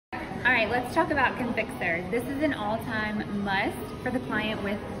All right, let's talk about confixor. This is an all-time must for the client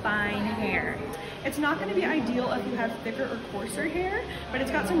with fine hair. It's not going to be ideal if you have thicker or coarser hair, but it's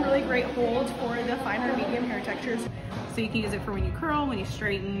got some really great holds for the finer medium hair textures. So you can use it for when you curl, when you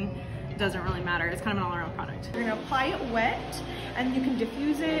straighten, it doesn't really matter. It's kind of an all-around product. You're going to apply it wet, and you can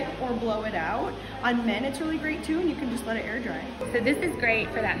diffuse it or blow it out. On men, it's really great too, and you can just let it air dry. So this is great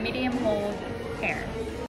for that medium hold hair.